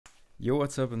Yo,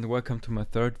 what's up and welcome to my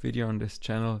third video on this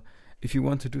channel. If you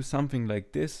want to do something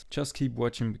like this, just keep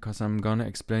watching because I'm gonna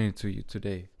explain it to you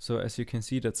today. So as you can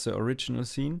see, that's the original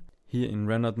scene. Here in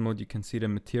rendered mode you can see the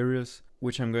materials,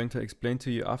 which I'm going to explain to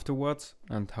you afterwards,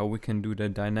 and how we can do the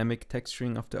dynamic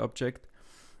texturing of the object.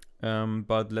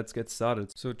 But let's get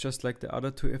started. So just like the other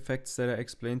two effects that I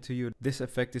explained to you, this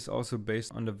effect is also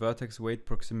based on the vertex weight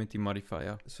proximity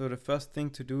modifier. So the first thing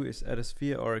to do is add a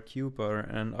sphere or a cube or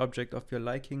an object of your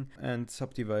liking and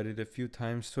subdivide it a few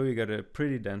times so you get a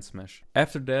pretty dense mesh.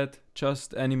 After that,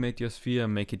 just animate your sphere,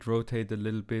 make it rotate a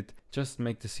little bit, just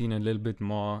make the scene a little bit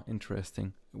more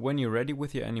interesting. When you're ready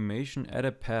with your animation, add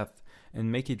a path and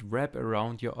make it wrap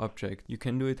around your object. You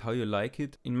can do it how you like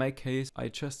it. In my case, I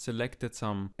just selected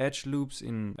some edge loops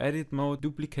in edit mode,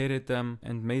 duplicated them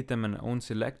and made them an own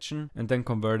selection and then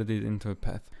converted it into a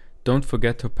path. Don't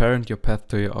forget to parent your path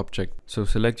to your object. So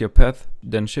select your path,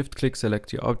 then shift click,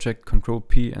 select your object, Ctrl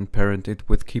P and parent it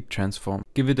with keep transform.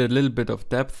 Give it a little bit of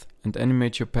depth and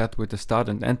animate your path with the start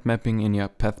and end mapping in your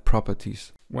path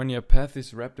properties. When your path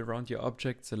is wrapped around your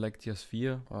object, select your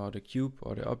sphere or the cube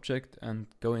or the object and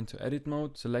go into edit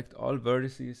mode. Select all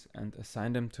vertices and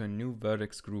assign them to a new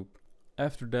vertex group.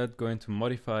 After that, go into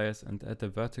modifiers and add the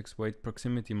vertex weight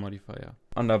proximity modifier.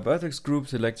 Under vertex group,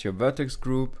 select your vertex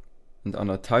group, and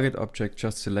under target object,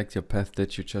 just select your path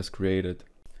that you just created.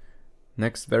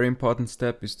 Next very important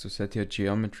step is to set your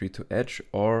geometry to edge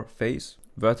or face.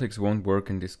 Vertex won't work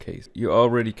in this case. You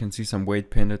already can see some weight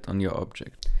painted on your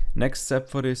object. Next step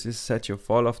for this is set your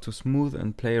fall off to smooth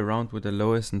and play around with the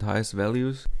lowest and highest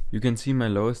values. You can see my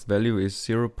lowest value is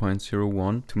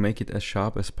 0.01 to make it as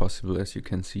sharp as possible, as you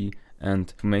can see, and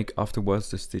to make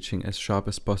afterwards the stitching as sharp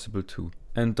as possible too.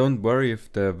 And don't worry if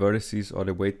the vertices or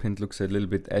the weight paint looks a little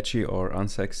bit edgy or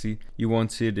unsexy. You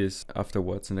won't see this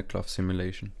afterwards in the cloth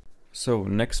simulation. So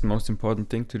next most important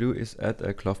thing to do is add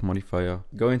a cloth modifier.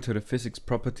 Go into the physics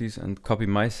properties and copy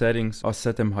my settings or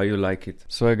set them how you like it.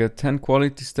 So I got 10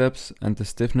 quality steps and the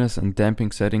stiffness and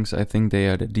damping settings, I think they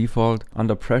are the default.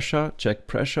 Under pressure, check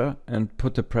pressure and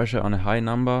put the pressure on a high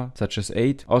number such as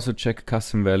 8. Also check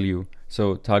custom value.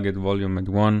 So target volume at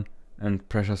 1 and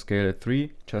pressure scale at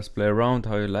 3. Just play around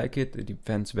how you like it. It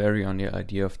depends very on your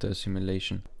idea of the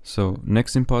simulation. So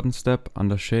next important step,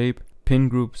 under shape, pin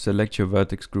group, select your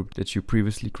vertex group that you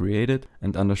previously created,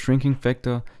 and under shrinking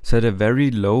factor set a very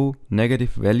low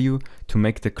negative value to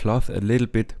make the cloth a little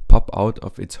bit pop out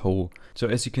of its hole. So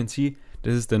as you can see,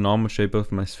 this is the normal shape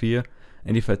of my sphere,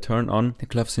 and if I turn on the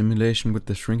cloth simulation with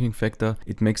the shrinking factor,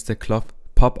 it makes the cloth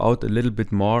pop out a little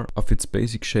bit more of its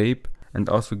basic shape and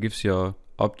also gives your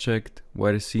object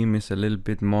where the seam is a little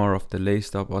bit more of the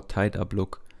laced up or tied up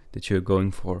look that you're going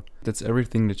for. That's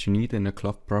everything that you need in the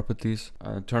cloth properties.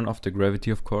 Turn off the gravity,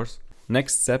 of course.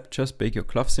 Next step, just bake your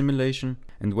cloth simulation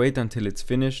and wait until it's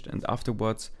finished, and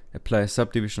afterwards apply a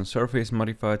subdivision surface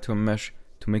modifier to a mesh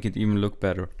to make it even look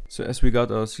better. So as we got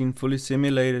our scene fully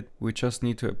simulated, we just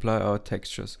need to apply our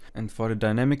textures. And for the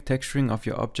dynamic texturing of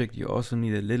your object, you also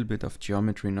need a little bit of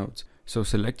geometry nodes. So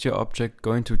select your object,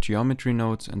 go into geometry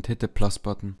nodes and hit the plus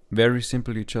button. Very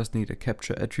simple, you just need a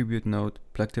capture attribute node,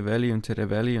 plug the value into the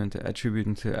value and the attribute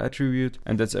into the attribute,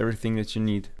 and that's everything that you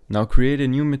need. Now create a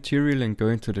new material and go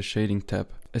into the shading tab.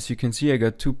 As you can see, I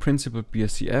got two principled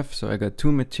BSCF, so I got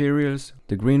two materials.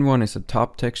 The green one is a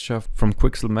top texture from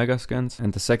Quixel Megascans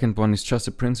and the second one is just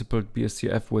a principled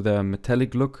BSCF with a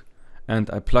metallic look. And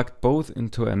I plugged both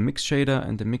into a mix shader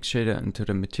and the mix shader into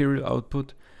the material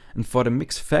output. And for the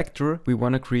mix factor, we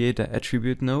want to create an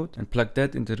attribute node and plug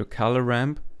that into the color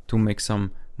ramp to make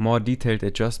some more detailed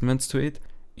adjustments to it.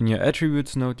 In your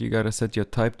attributes node, you gotta set your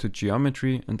type to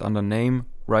geometry and under name,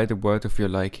 write a word of your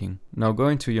liking. Now go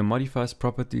into your modifiers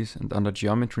properties and under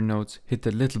geometry nodes, hit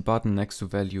the little button next to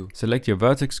value. Select your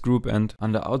vertex group and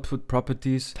under output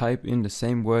properties, type in the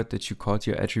same word that you called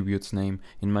your attributes name.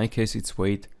 In my case, it's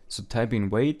weight. So type in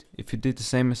weight if you did the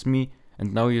same as me,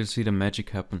 and now you'll see the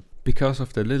magic happen. Because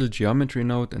of the little geometry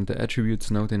node and the attributes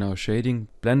node in our shading,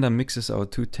 Blender mixes our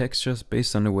two textures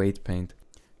based on the weight paint.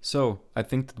 So, I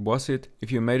think that was it.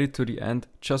 If you made it to the end,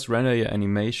 just render your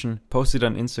animation, post it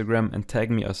on Instagram and tag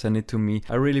me or send it to me.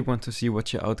 I really want to see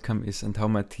what your outcome is and how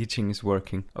my teaching is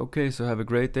working. Okay, so have a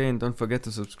great day and don't forget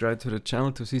to subscribe to the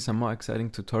channel to see some more exciting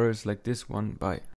tutorials like this one. Bye.